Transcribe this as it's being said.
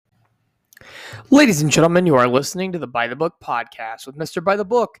Ladies and gentlemen, you are listening to the By the Book podcast with Mr. By the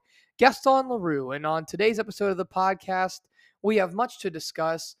Book, Gaston Leroux. And on today's episode of the podcast, we have much to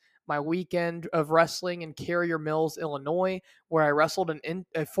discuss. My weekend of wrestling in Carrier Mills, Illinois, where I wrestled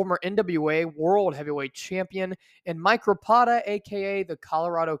a former NWA World Heavyweight Champion in Mike Rapada, aka the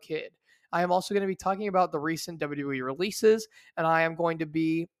Colorado Kid. I am also going to be talking about the recent WWE releases, and I am going to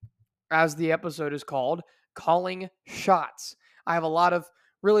be, as the episode is called, calling shots. I have a lot of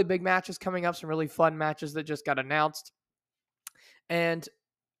really big matches coming up, some really fun matches that just got announced. And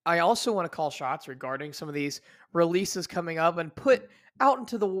I also want to call shots regarding some of these releases coming up and put out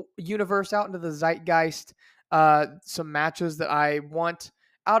into the universe, out into the zeitgeist, some matches that I want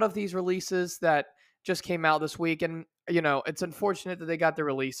out of these releases that just came out this week. And, it's unfortunate that they got the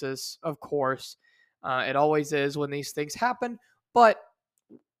releases, of course. It always is when these things happen. But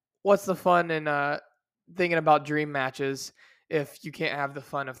what's the fun in thinking about dream matches if you can't have the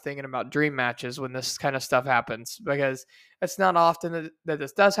fun of thinking about dream matches when this kind of stuff happens? Because it's not often that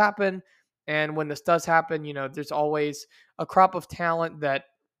this does happen. And when this does happen, there's always a crop of talent that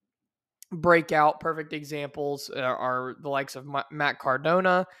break out. Perfect examples are the likes of Matt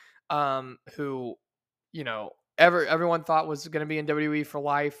Cardona, who, everyone thought was going to be in WWE for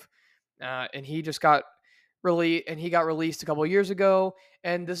life. And he just got released a couple of years ago.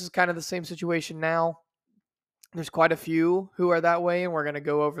 And this is kind of the same situation now. There's quite a few who are that way, and we're going to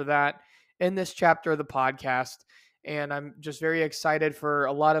go over that in this chapter of the podcast. And I'm just very excited for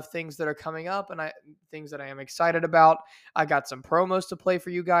a lot of things that are coming up and things that I am excited about. I got some promos to play for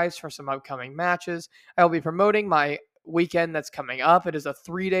you guys for some upcoming matches. I will be promoting my weekend that's coming up. It is a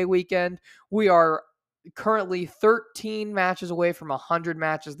 3-day weekend. We are currently 13 matches away from 100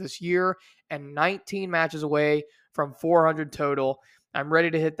 matches this year and 19 matches away from 400 total. I'm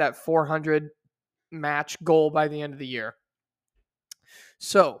ready to hit that 400 match goal by the end of the year.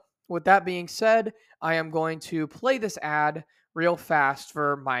 So, with that being said, I am going to play this ad real fast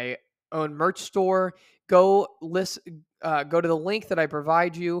for my own merch store. Go to the link that I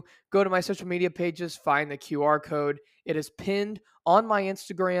provide you. Go to my social media pages, find the QR code. It is pinned on my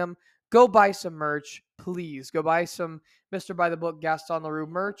Instagram. Go buy some merch, please. Go buy some Mr. By the Book Gaston Leroux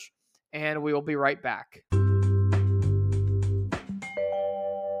merch, and we will be right back.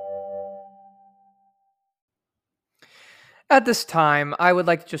 At this time, I would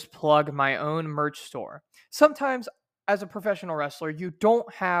like to just plug my own merch store. Sometimes, as a professional wrestler, you don't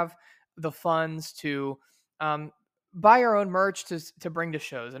have the funds to buy your own merch to bring to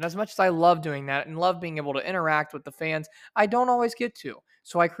shows. And as much as I love doing that and love being able to interact with the fans, I don't always get to.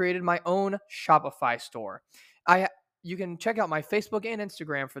 So I created my own Shopify store. You can check out my Facebook and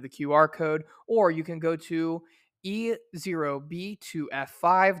Instagram for the QR code, or you can go to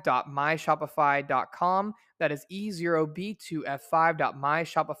e0b2f5.myshopify.com. That is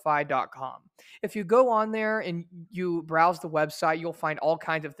e0b2f5.myshopify.com. If you go on there and you browse the website, you'll find all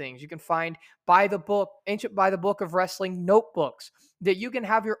kinds of things. You can find Ancient By the Book of Wrestling notebooks that you can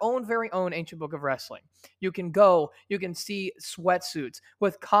have your own very own Ancient Book of Wrestling. You can see sweatsuits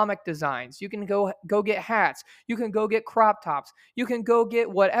with comic designs. You can go get hats. You can go get crop tops. You can go get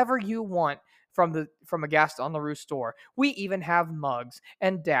whatever you want from a Gaston Leroux store. We even have mugs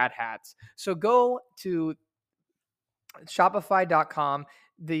and dad hats. So go to Shopify.com.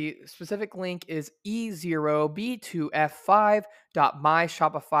 The specific link is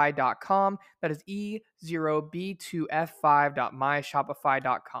e0b2f5.myshopify.com. That is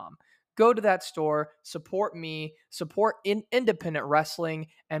e0b2f5.myshopify.com. Go to that store, support me, support independent wrestling,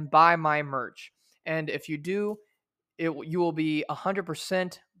 and buy my merch. And if you do, you will be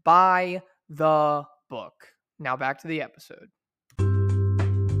 100% by the book. Now back to the episode.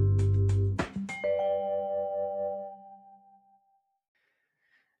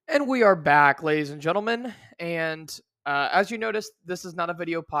 And we are back, ladies and gentlemen. And as you noticed, this is not a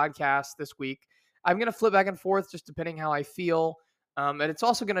video podcast this week. I'm going to flip back and forth just depending how I feel. And it's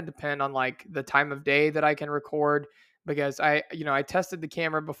also going to depend on like the time of day that I can record, because I tested the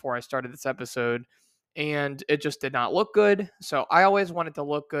camera before I started this episode and it just did not look good. So I always want it to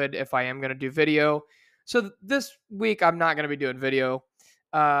look good if I am going to do video. So this week I'm not going to be doing video.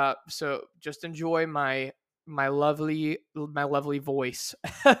 So just enjoy my lovely voice.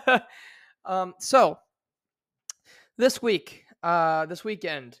 So this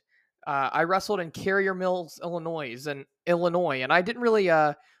weekend, I wrestled in Carrier Mills, Illinois, and I didn't really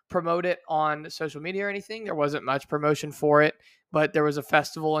promote it on social media or anything. There wasn't much promotion for it, but there was a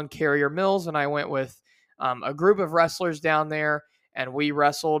festival in Carrier Mills, and I went with a group of wrestlers down there, and we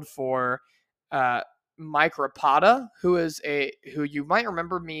wrestled for Mike Rapada, who you might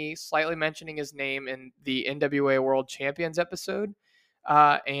remember me slightly mentioning his name in the NWA World Champions episode.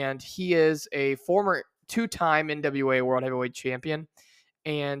 and he is a former two-time NWA World Heavyweight Champion.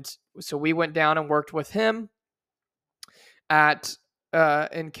 And so we went down and worked with him at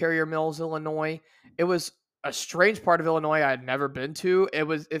in Carrier Mills, Illinois. It was a strange part of Illinois I had never been to.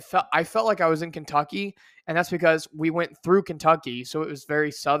 I felt like I was in Kentucky, and that's because we went through Kentucky, so it was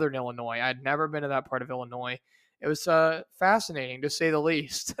very southern Illinois. I had never been to that part of Illinois. It was fascinating to say the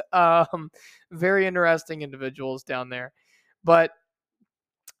least. Very interesting individuals down there, but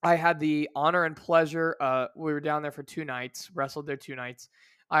I had the honor and pleasure. We were down there for 2 nights, wrestled there 2 nights.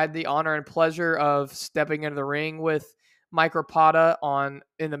 I had the honor and pleasure of stepping into the ring with Mike Rapata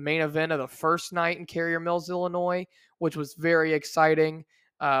in the main event of the first night in Carrier Mills, Illinois, which was very exciting.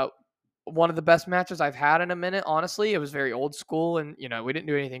 One of the best matches I've had in a minute, honestly. It was very old school, and we didn't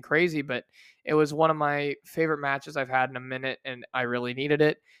do anything crazy, but it was one of my favorite matches I've had in a minute, and I really needed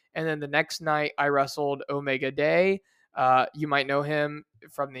it. And then the next night, I wrestled Omega Day. You might know him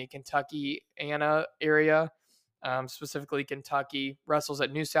from the Kentucky Anna area, specifically Kentucky. Wrestles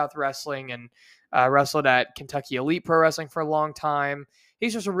at New South Wrestling and wrestled at Kentucky Elite Pro Wrestling for a long time.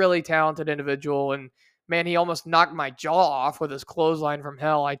 He's just a really talented individual, and man, he almost knocked my jaw off with his clothesline from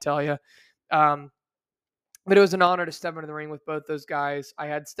hell, I tell you. But it was an honor to step into the ring with both those guys. I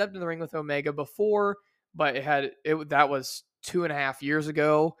had stepped in the ring with Omega before, but that was 2.5 years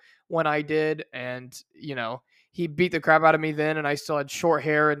ago when I did, and he beat the crap out of me then, and I still had short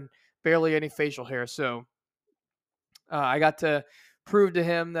hair and barely any facial hair. So I got to prove to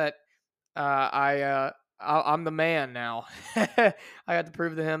him that I'm the man now. I got to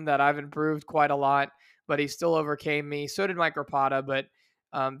prove to him that I've improved quite a lot, but he still overcame me. So did Mike Rapata, but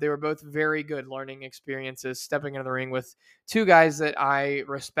they were both very good learning experiences, stepping into the ring with two guys that I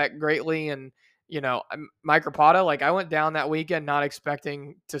respect greatly. And, Mike Rapata, like I went down that weekend not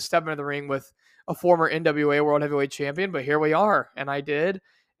expecting to step into the ring with a former NWA World Heavyweight Champion, but here we are. And I did,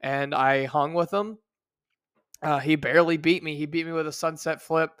 and I hung with him. He barely beat me. He beat me with a sunset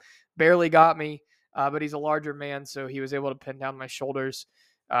flip, barely got me, but he's a larger man, so he was able to pin down my shoulders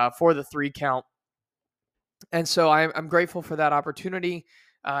for the 3 count. And so I'm grateful for that opportunity,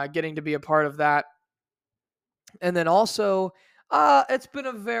 getting to be a part of that. And then also, it's been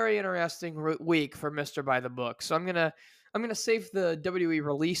a very interesting week for Mr. By the Book. So I'm gonna save the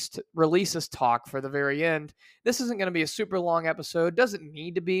WWE releases talk for the very end. This isn't gonna be a super long episode. Doesn't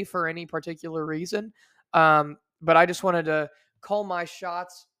need to be for any particular reason. But I just wanted to call my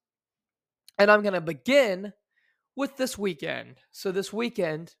shots, and I'm gonna begin with this weekend. So this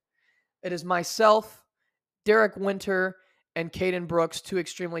weekend, it is myself, Derek Winter, and Caden Brooks, 2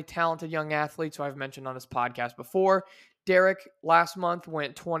 extremely talented young athletes who I've mentioned on this podcast before. Derek last month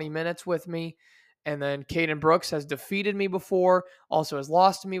went 20 minutes with me, and then Caden Brooks has defeated me before, also has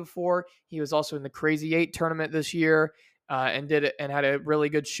lost to me before. He was also in the Crazy 8 tournament this year, and did it and had a really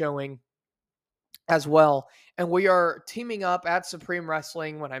good showing as well. And we are teaming up at Supreme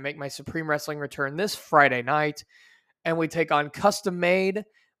Wrestling when I make my Supreme Wrestling return this Friday night, and we take on Custom Made,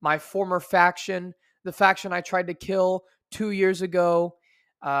 my former faction, the faction I tried to kill 2 years ago.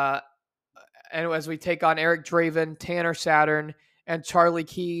 And as we take on Eric Draven, Tanner Saturn, and Charlie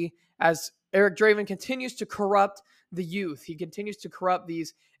Key, as Eric Draven continues to corrupt the youth. He continues to corrupt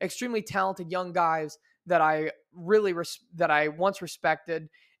these extremely talented young guys that I once respected.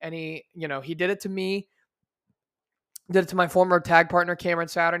 And he did it to me, did it to my former tag partner, Cameron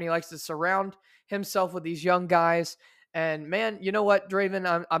Saturn. He likes to surround himself with these young guys. And man, you know what,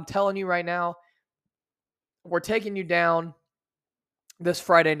 Draven, I'm telling you right now, we're taking you down this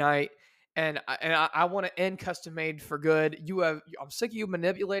Friday night, and I want to end Custom Made for good. I'm sick of you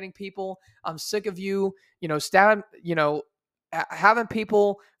manipulating people. I'm sick of you, having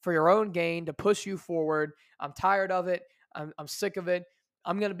people for your own gain to push you forward. I'm tired of it. I'm sick of it.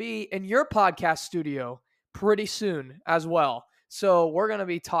 I'm going to be in your podcast studio pretty soon as well. So we're going to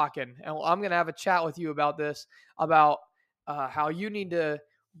be talking, and I'm going to have a chat with you about this, about how you need to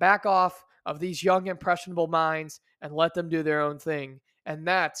back off of these young, impressionable minds and let them do their own thing. And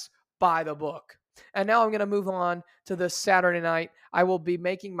that's By the Book. And now I'm going to move on to this Saturday night. I will be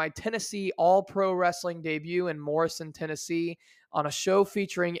making my Tennessee All-Pro Wrestling debut in Morrison, Tennessee, on a show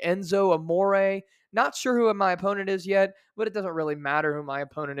featuring Enzo Amore. Not sure who my opponent is yet, but it doesn't really matter who my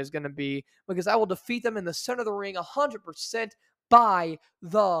opponent is going to be, because I will defeat them in the center of the ring 100% by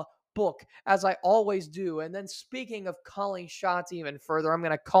the book, as I always do. And then, speaking of calling shots even further, I'm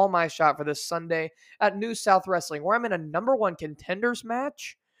going to call my shot for this Sunday at New South Wrestling, where I'm in a number 1 contenders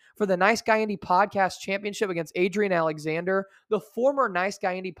match for the Nice Guy Indie Podcast Championship against Adrian Alexander, the former Nice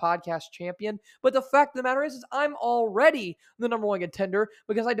Guy Indie Podcast champion. But the fact of the matter is I'm already the number one contender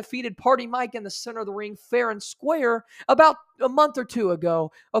because I defeated Party Mike in the center of the ring fair and square about a month or two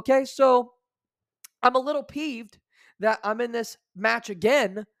ago. Okay, so I'm a little peeved that I'm in this match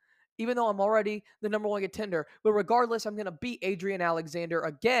again, even though I'm already the number one contender. But regardless, I'm going to beat Adrian Alexander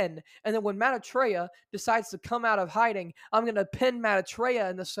again. And then when Maitreya decides to come out of hiding, I'm going to pin Maitreya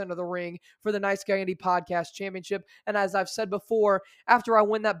in the center of the ring for the Nice Guy Indie Podcast Championship. And as I've said before, after I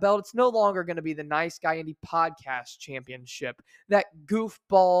win that belt, it's no longer going to be the Nice Guy Indie Podcast Championship. That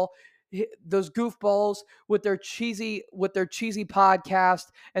goofball, those goofballs with their cheesy podcast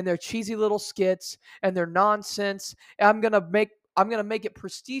and their cheesy little skits and their nonsense. I'm going to make it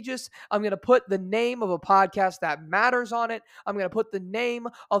prestigious. I'm going to put the name of a podcast that matters on it. I'm going to put the name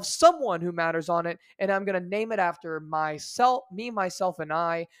of someone who matters on it, and I'm going to name it after myself, and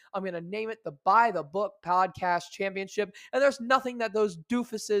I. I'm going to name it the By the Book Podcast Championship, and there's nothing that those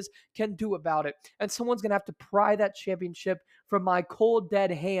doofuses can do about it. And someone's going to have to pry that championship from my cold, dead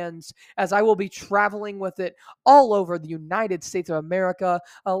hands, as I will be traveling with it all over the United States of America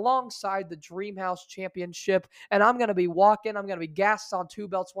alongside the Dreamhouse Championship. And I'm going to be walking. I'm going to be gassed on two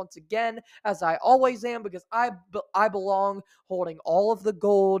belts once again, as I always am, because I belong holding all of the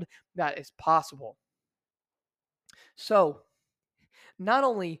gold that is possible. So, not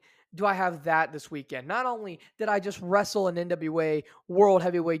only do I have that this weekend, not only did I just wrestle an NWA World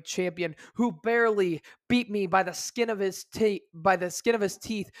Heavyweight Champion who barely beat me by the skin of his teeth, by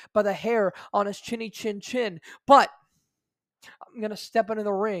the hair on his chinny chin, but I'm going to step into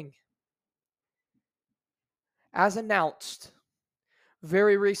the ring. As announced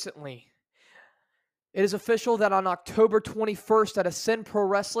very recently, it is official that on October 21st at Ascend Pro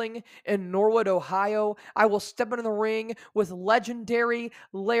Wrestling in Norwood, Ohio, I will step into the ring with legendary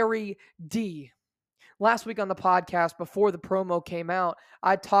Larry D. Last week on the podcast, before the promo came out,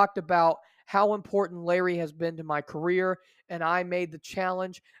 I talked about how important Larry has been to my career, and I made the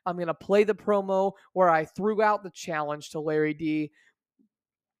challenge. I'm going to play the promo where I threw out the challenge to Larry D,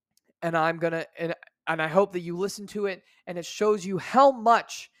 and I hope that you listen to it, and it shows you how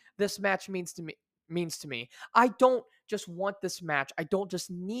much this match means to me. I don't just want this match. I don't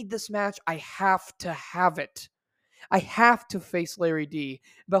just need this match. I have to have it. I have to face Larry D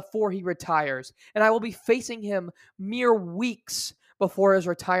before he retires. And I will be facing him mere weeks before his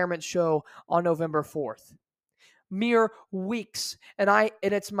retirement show on November 4th. Mere weeks. And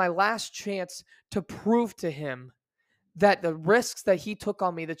it's my last chance to prove to him that the risks that he took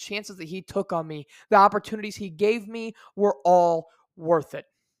on me, the chances that he took on me, the opportunities he gave me were all worth it.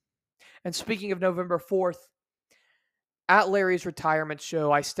 And speaking of November 4th, at Larry's retirement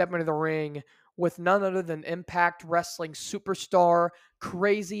show, I step into the ring with none other than Impact Wrestling superstar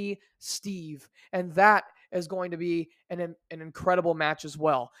Crazy Steve. And that is going to be an incredible match as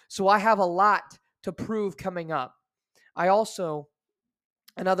well. So I have a lot to prove coming up.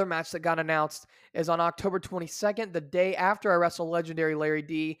 Another match that got announced is on October 22nd, the day after I wrestle legendary Larry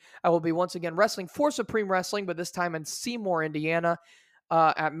D. I will be once again wrestling for Supreme Wrestling, but this time in Seymour, Indiana.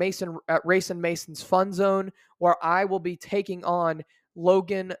 At Race and Mason's Fun Zone, where I will be taking on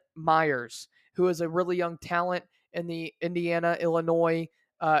Logan Myers, who is a really young talent in the Indiana, Illinois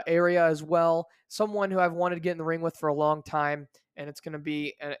area as well. Someone who I've wanted to get in the ring with for a long time, and it's going to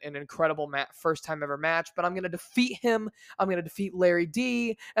be an incredible first time ever match. But I'm going to defeat him. I'm going to defeat Larry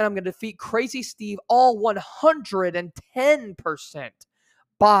D, and I'm going to defeat Crazy Steve all 110%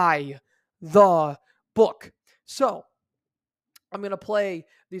 by the book. So I'm going to play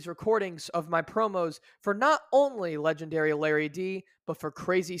these recordings of my promos for not only legendary Larry D, but for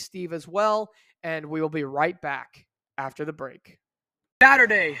Crazy Steve as well. And we will be right back after the break.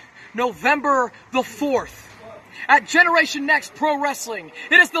 Saturday, November the 4th, at Generation Next Pro Wrestling,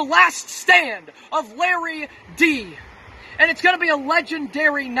 it is the last stand of Larry D. And it's going to be a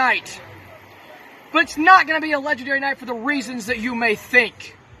legendary night. But it's not going to be a legendary night for the reasons that you may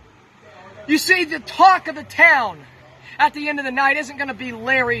think. You see, the talk of the town at the end of the night isn't going to be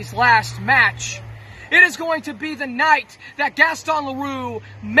Larry's last match. It is going to be the night that Gaston LaRue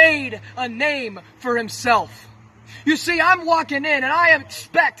made a name for himself. You see, I'm walking in and I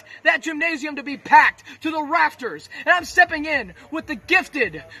expect that gymnasium to be packed to the rafters. And I'm stepping in with the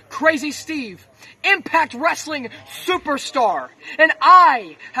gifted Crazy Steve, Impact Wrestling superstar. And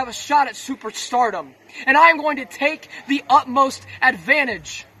I have a shot at superstardom. And I'm going to take the utmost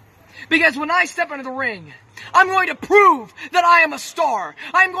advantage Because when I step into the ring, I'm going to prove that I am a star.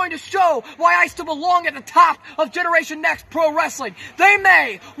 I'm going to show why I still belong at the top of Generation Next Pro Wrestling. They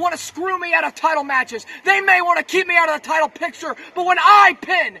may want to screw me out of title matches. They may want to keep me out of the title picture. But when I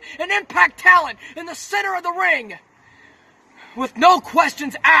pin an Impact talent in the center of the ring, with no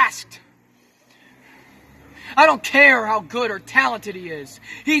questions asked, I don't care how good or talented he is.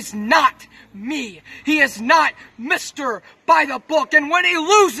 He's not me. He is not Mr. By the Book. And when he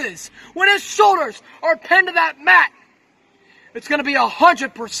loses, when his shoulders are pinned to that mat, it's going to be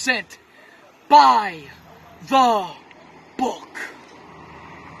 100% by the book.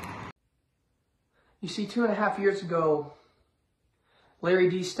 You see, 2.5 years ago, Larry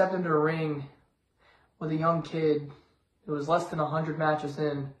D stepped into a ring with a young kid who was less than 100 matches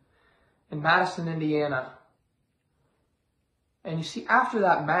in Madison, Indiana. And you see, after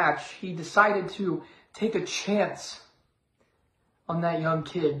that match, he decided to take a chance on that young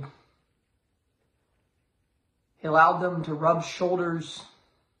kid. He allowed them to rub shoulders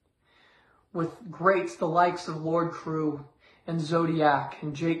with greats the likes of Lord Crew and Zodiac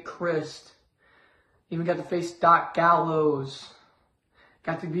and Jake Christ. Even got to face Doc Gallows.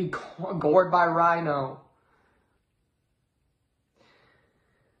 Got to be gored by Rhino.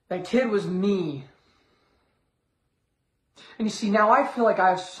 That kid was me. And you see, now I feel like I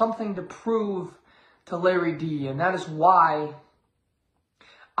have something to prove to Larry D, and that is why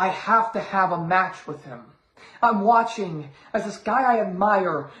I have to have a match with him. I'm watching as this guy I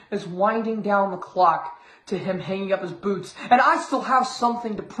admire is winding down the clock to him hanging up his boots, and I still have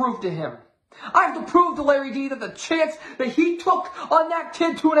something to prove to him. I have to prove to Larry D that the chance that he took on that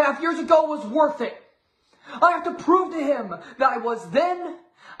kid 2.5 years ago was worth it. I have to prove to him that I was then,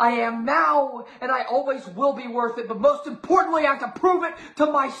 I am now, and I always will be worth it. But most importantly, I have to prove it to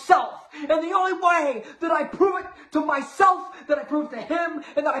myself. And the only way that I prove it to myself, that I prove it to him,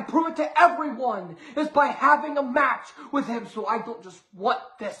 and that I prove it to everyone is by having a match with him. So I don't just want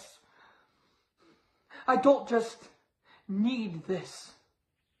this. I don't just need this.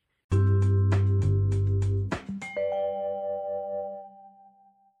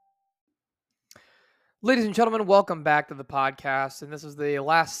 Ladies and gentlemen, welcome back to the podcast, and this is the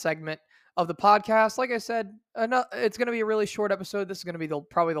last segment of the podcast. Like I said, it's going to be a really short episode. This is going to be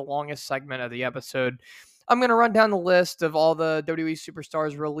probably the longest segment of the episode. I'm going to run down the list of all the WWE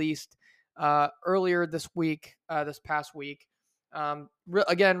superstars released earlier this week, this past week.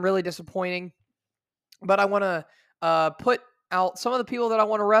 Again, really disappointing, but I want to put out some of the people that I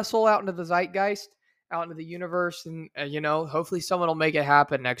want to wrestle out into the zeitgeist, out into the universe, and hopefully someone will make it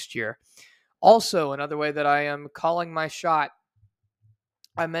happen next year. Also, another way that I am calling my shot,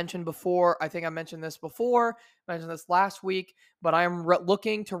 I mentioned before, I think I mentioned this before, I mentioned this last week, but I am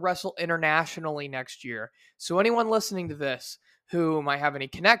looking to wrestle internationally next year. So anyone listening to this who might have any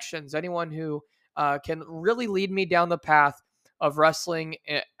connections, anyone who can really lead me down the path of wrestling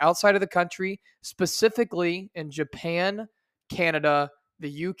outside of the country, specifically in Japan, Canada,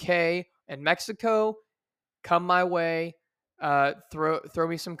 the UK, and Mexico, come my way. Throw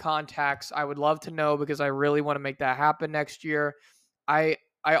me some contacts. I would love to know because I really want to make that happen next year. I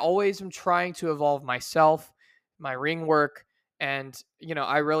always am trying to evolve myself, my ring work, and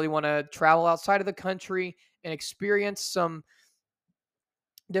I really want to travel outside of the country and experience some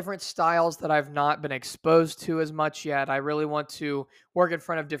different styles that I've not been exposed to as much yet. I really want to work in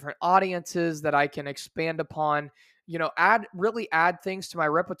front of different audiences that I can expand upon, add things to my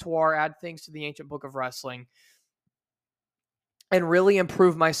repertoire, add things to the Ancient Book of Wrestling, and really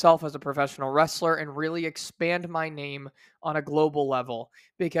improve myself as a professional wrestler and really expand my name on a global level.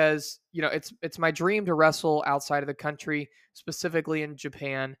 Because, it's my dream to wrestle outside of the country, specifically in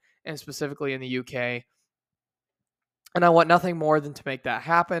Japan and specifically in the UK. And I want nothing more than to make that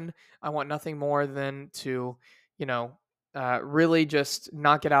happen. I want nothing more than to, really just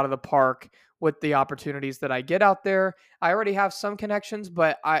knock it out of the park with the opportunities that I get out there. I already have some connections,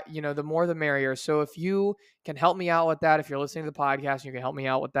 but the more the merrier. So if you can help me out with that, if you're listening to the podcast, you can help me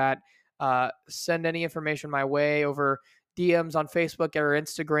out with that. Send any information my way over DMs on Facebook or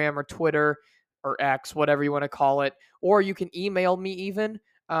Instagram or Twitter or X, whatever you want to call it. Or you can email me even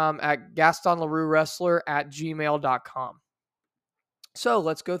at GastonLaRueWrestler@gmail.com. So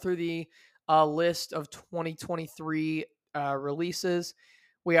let's go through the list of 2023 releases.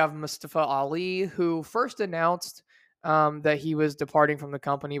 We have Mustafa Ali, who first announced that he was departing from the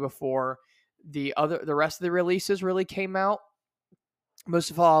company before the rest of the releases really came out.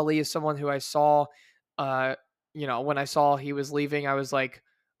 Mustafa Ali is someone who I saw, when I saw he was leaving, I was like,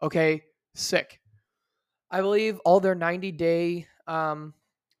 okay, sick. I believe all their 90-day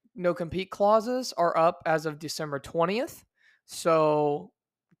no compete clauses are up as of December 20th. So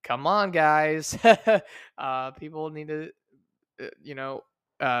come on, guys. People need to,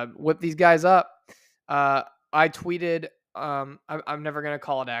 whip these guys up. I tweeted, I'm never going to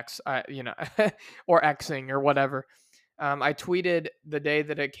call it X, or Xing or whatever. I tweeted the day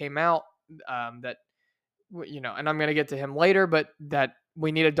that it came out, that, and I'm going to get to him later, but that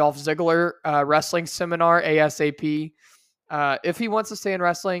we need a Dolph Ziggler wrestling seminar ASAP. If he wants to stay in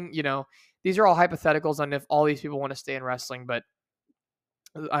wrestling, these are all hypotheticals on if all these people want to stay in wrestling, but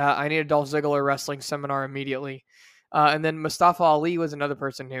I need a Dolph Ziggler wrestling seminar immediately. And then Mustafa Ali was another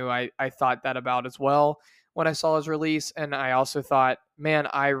person who I thought that about as well when I saw his release. And I also thought, man,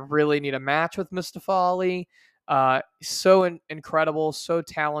 I really need a match with Mustafa Ali. So incredible, so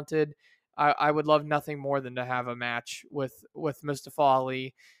talented. I would love nothing more than to have a match with Mustafa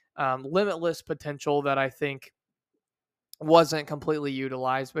Ali. Limitless potential that I think wasn't completely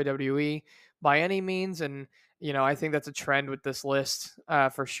utilized by WWE by any means. And, I think that's a trend with this list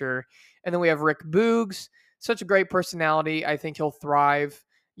for sure. And then we have Rick Boogs, such a great personality. I think he'll thrive,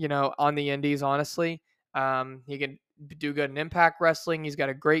 on the indies, honestly. He can do good in Impact Wrestling. He's got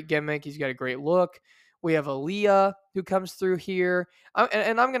a great gimmick. He's got a great look. We have Aaliyah who comes through here.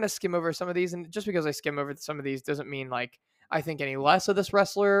 And I'm going to skim over some of these. And just because I skim over some of these doesn't mean like I think any less of this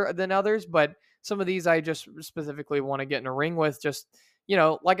wrestler than others, but some of these I just specifically want to get in a ring with. Just,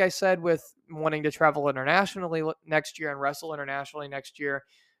 like I said, with wanting to travel internationally next year and wrestle internationally next year,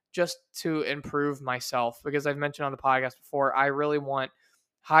 just to improve myself. Because I've mentioned on the podcast before, I really want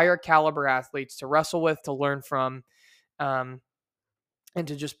higher caliber athletes to wrestle with, to learn from, and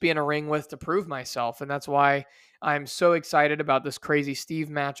to just be in a ring with, to prove myself. And that's why I'm so excited about this Crazy Steve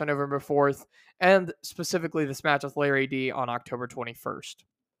match on November 4th, and specifically this match with Larry D on October 21st.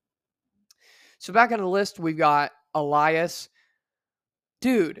 So back on the list, we've got Elias.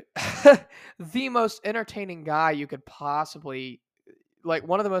 Dude, the most entertaining guy you could possibly, like,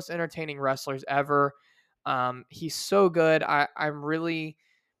 one of the most entertaining wrestlers ever. He's so good. I'm really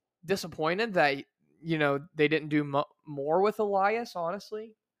disappointed that, they didn't do more with Elias,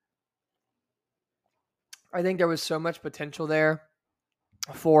 honestly. I think there was so much potential there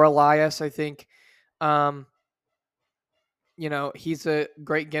for Elias. I think, um, he's a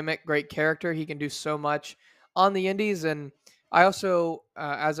great gimmick, great character. He can do so much on the indies. And I also,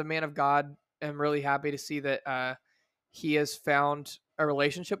 as a man of God, am really happy to see that he has found a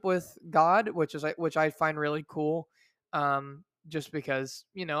relationship with God, which I find really cool. Just because,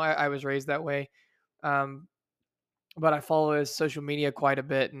 I was raised that way. Um, but I follow his social media quite a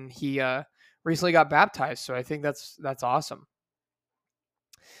bit, and he recently got baptized. So I think that's awesome.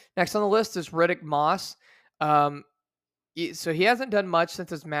 Next on the list is Riddick Moss. Um, so he hasn't done much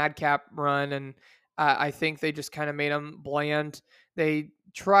since his Madcap run, and I think they just kind of made him bland. They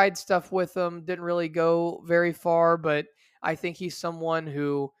tried stuff with him, didn't really go very far, but I think he's someone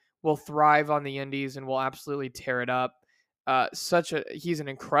who will thrive on the indies and will absolutely tear it up. He's an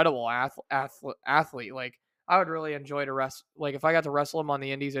incredible athlete. Like, I would really enjoy to wrestle. Like, if I got to wrestle him on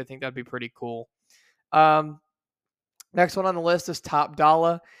the indies, I think that'd be pretty cool. Next one on the list is Top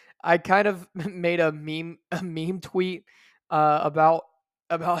Dollar. I kind of made a meme tweet about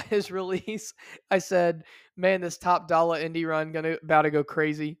his release. I said, "Man, this Top Dollar indie run about to go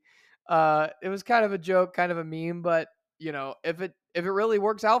crazy." It was kind of a joke, kind of a meme, but if it really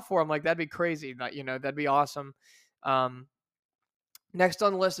works out for him, like, that'd be crazy. That'd be awesome. Um, Next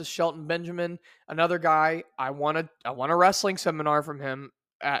on the list is Shelton Benjamin, another guy. I want a wrestling seminar from him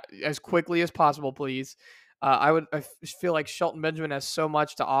as quickly as possible, please. Feel like Shelton Benjamin has so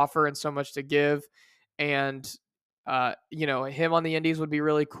much to offer and so much to give, and him on the Indies would be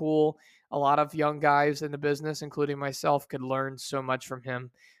really cool. A lot of young guys in the business, including myself, could learn so much from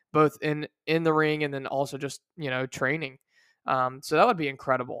him, both in the ring and then also just training. So that would be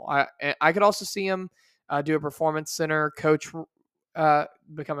incredible. I could also see him do a performance center coach,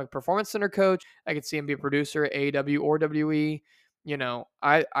 become a performance center coach. I could see him be a producer at AEW or WWE.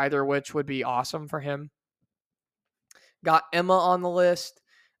 Either which would be awesome for him. Got Emma on the list.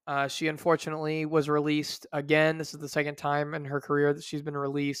 She unfortunately was released again. This is the second time in her career that she's been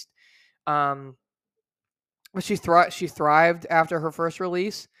released. But she thrived after her first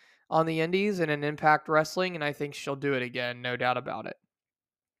release on the indies and in Impact Wrestling, and I think she'll do it again, no doubt about it.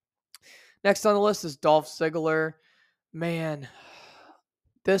 Next on the list is Dolph Ziggler. Man,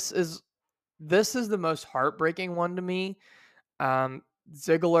 this is the most heartbreaking one to me.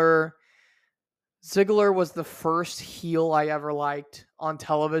 Ziggler was the first heel I ever liked on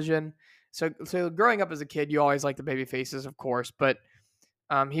television. So growing up as a kid, you always like the baby faces, of course, but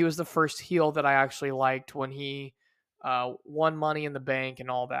he was the first heel that I actually liked when he won Money in the Bank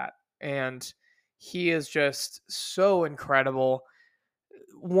and all that. And he is just so incredible.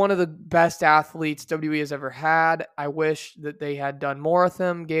 one of the best athletes WWE has ever had. I wish that they had done more with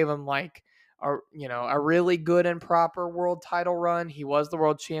him, gave him like a really good and proper world title run. He was the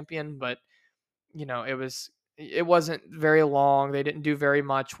world champion, but it wasn't very long. They didn't do very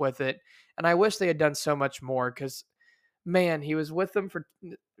much with it. And I wish they had done so much more cuz man, he was with them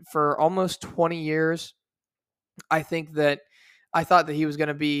for almost 20 years. I thought that he was going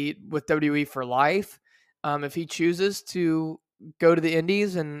to be with WWE for life. If he chooses to go to the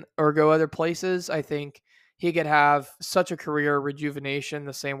Indies and or go other places, I think he could have such a career rejuvenation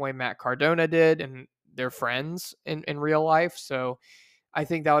the same way Matt Cardona did, and they're friends in real life. So I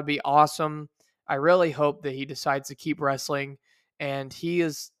think that would be awesome. I really hope that he decides to keep wrestling, and he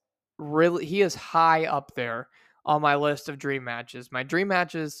is high up there on my list of dream matches. My dream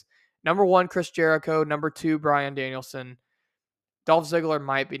matches: number one, Chris Jericho; number two, Bryan Danielson. Dolph Ziggler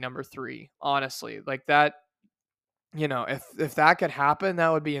might be number three. Honestly, like that. If that could happen, that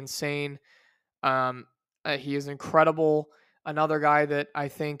would be insane. He is incredible. Another guy that I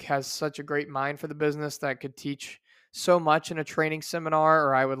think has such a great mind for the business that could teach so much in a training seminar,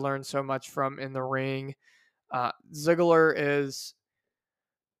 or I would learn so much from in the ring. Ziggler is,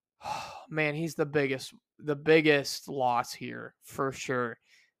 man, he's the biggest loss here for sure.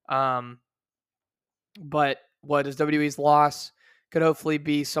 Um, but what is WWE's loss could hopefully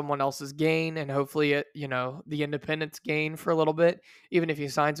be someone else's gain, and hopefully the independents gain for a little bit, even if he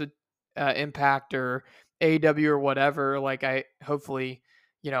signs with Impact or AEW or whatever. Like I hopefully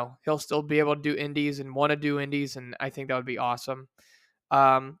he'll still be able to do indies and want to do indies, and I think that would be awesome.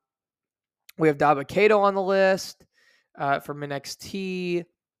 We have Dabba-Kato on the list from NXT.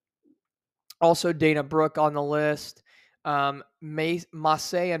 Also, Dana Brooke on the list.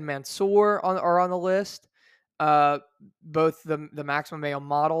 Masay and Mansoor are on the list. Both the Maximum Male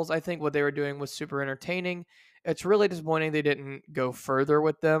models. I think what they were doing was super entertaining. It's really disappointing they didn't go further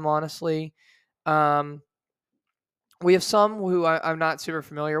with them, honestly. We have some who I'm not super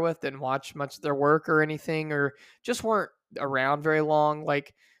familiar with, didn't watch much of their work or anything, or just weren't around very long.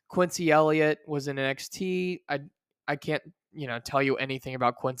 Like Quincy Elliott was in NXT. I can't tell you anything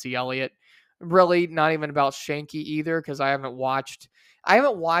about Quincy Elliott. Really, not even about Shanky either, because I haven't watched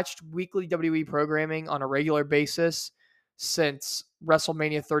weekly WWE programming on a regular basis since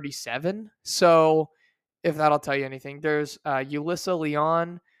WrestleMania 37. So if that'll tell you anything, there's Yulissa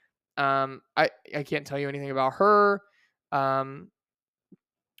Leon. I can't tell you anything about her. Um,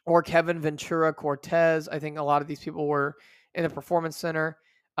 or Kevin Ventura Cortez. I think a lot of these people were in the Performance Center.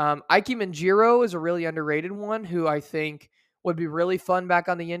 Ike Manjiro is a really underrated one who I think would be really fun back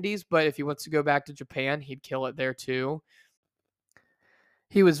on the Indies, but if he wants to go back to Japan, he'd kill it there too.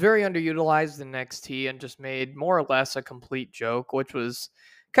 He was very underutilized in NXT and just made more or less a complete joke, which was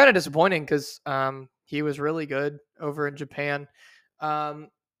kind of disappointing because he was really good over in Japan. Um,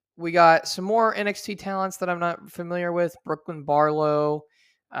 we got some more NXT talents that I'm not familiar with. Brooklyn Barlow,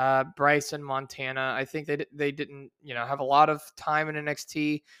 Bryson Montana. I think they didn't have a lot of time in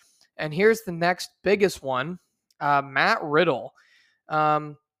NXT. And here's the next biggest one, Matt Riddle.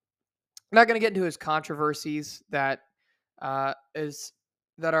 I'm not going to get into his controversies is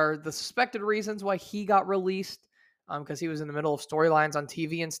that are the suspected reasons why he got released, because he was in the middle of storylines on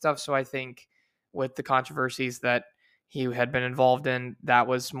TV and stuff. So I think with the controversies that he had been involved in, that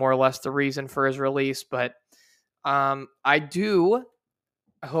was more or less the reason for his release. But I do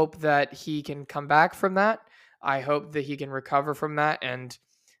hope that he can come back from that. I hope that he can recover from that. And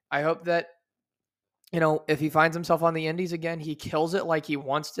I hope that, if he finds himself on the indies again, he kills it like he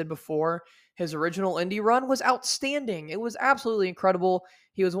once did before. His original indie run was outstanding. It was absolutely incredible.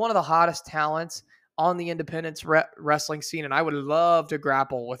 He was one of the hottest talents on the independence wrestling scene, and I would love to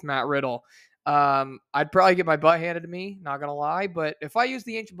grapple with Matt Riddle. I'd probably get my butt handed to me, not gonna lie, but if I use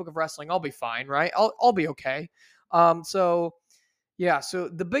the Ancient Book of Wrestling, I'll be fine, right? I'll be okay. So yeah, so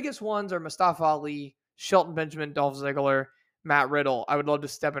the biggest ones are Mustafa Ali, Shelton Benjamin, Dolph Ziggler, Matt Riddle. I would love to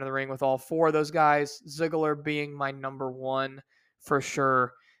step into the ring with all four of those guys. Ziggler being my number one for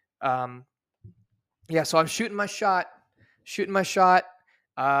sure. Um, yeah, so I'm shooting my shot. I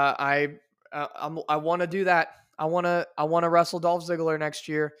want to do that. I want to wrestle Dolph Ziggler next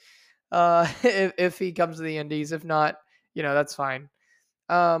year. If he comes to the Indies. If not, that's fine.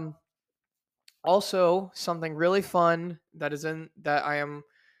 Also, something really fun that I am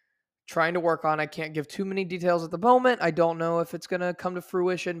trying to work on. I can't give too many details at the moment. I don't know if it's going to come to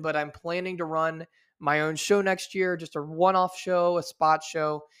fruition, but I'm planning to run my own show next year, just a one-off show, a spot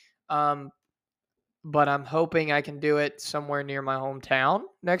show. But I'm hoping I can do it somewhere near my hometown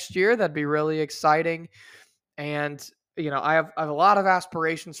next year. That'd be really exciting. And I have a lot of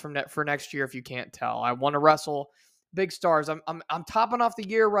aspirations for next year. If you can't tell, I want to wrestle big stars. I'm topping off the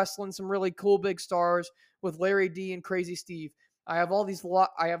year wrestling some really cool big stars with Larry D and Crazy Steve. I have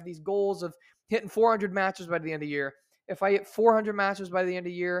these goals of hitting 400 matches by the end of the year. If I hit 400 matches by the end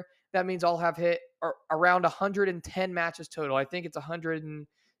of the year, that means I'll have hit around 110 matches total. I think it's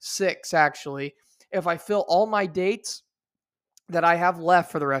 106 actually. If I fill all my dates that I have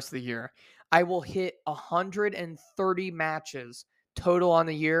left for the rest of the year, I will hit 130 matches total on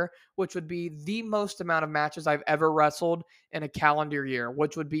the year, which would be the most amount of matches I've ever wrestled in a calendar year,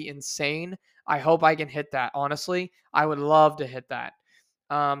 which would be insane. I hope I can hit that. Honestly, I would love to hit that.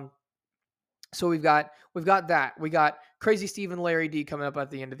 So we've got that. We got Crazy Steve and Larry D coming up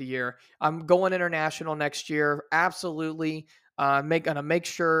at the end of the year. I'm going international next year. Absolutely. Gonna make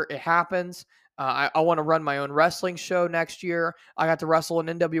sure it happens. I want to run my own wrestling show next year. I got to wrestle an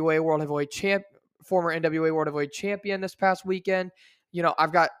NWA World Heavyweight former NWA World Heavyweight Champion this past weekend. You know,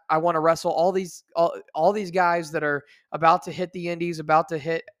 I want to wrestle all these guys that are about to hit the indies, about to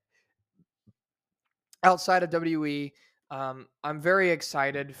hit outside of WWE. I'm very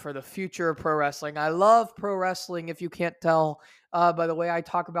excited for the future of pro wrestling. I love pro wrestling, if you can't tell by the way I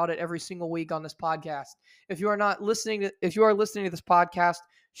talk about it every single week on this podcast. If you are listening to this podcast,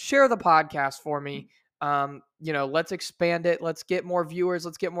 share the podcast for me. Let's expand it. Let's get more viewers.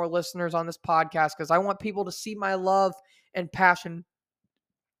 Let's get more listeners on this podcast because I want people to see my love and passion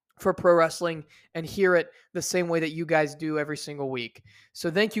for pro wrestling and hear it the same way that you guys do every single week. So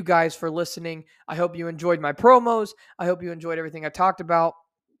thank you guys for listening. I hope you enjoyed my promos. I hope you enjoyed everything I talked about.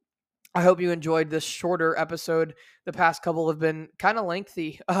 I hope you enjoyed this shorter episode. The past couple have been kind of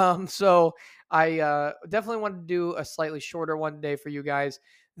lengthy. So I definitely wanted to do a slightly shorter one today for you guys.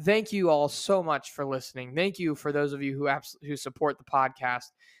 Thank you all so much for listening. Thank you for those of you who support the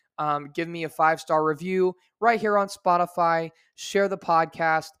podcast. Give me a 5-star review right here on Spotify. Share the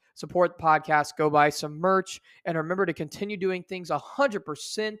podcast. Support the podcast. Go buy some merch. And remember to continue doing things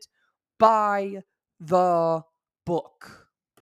 100% by the book.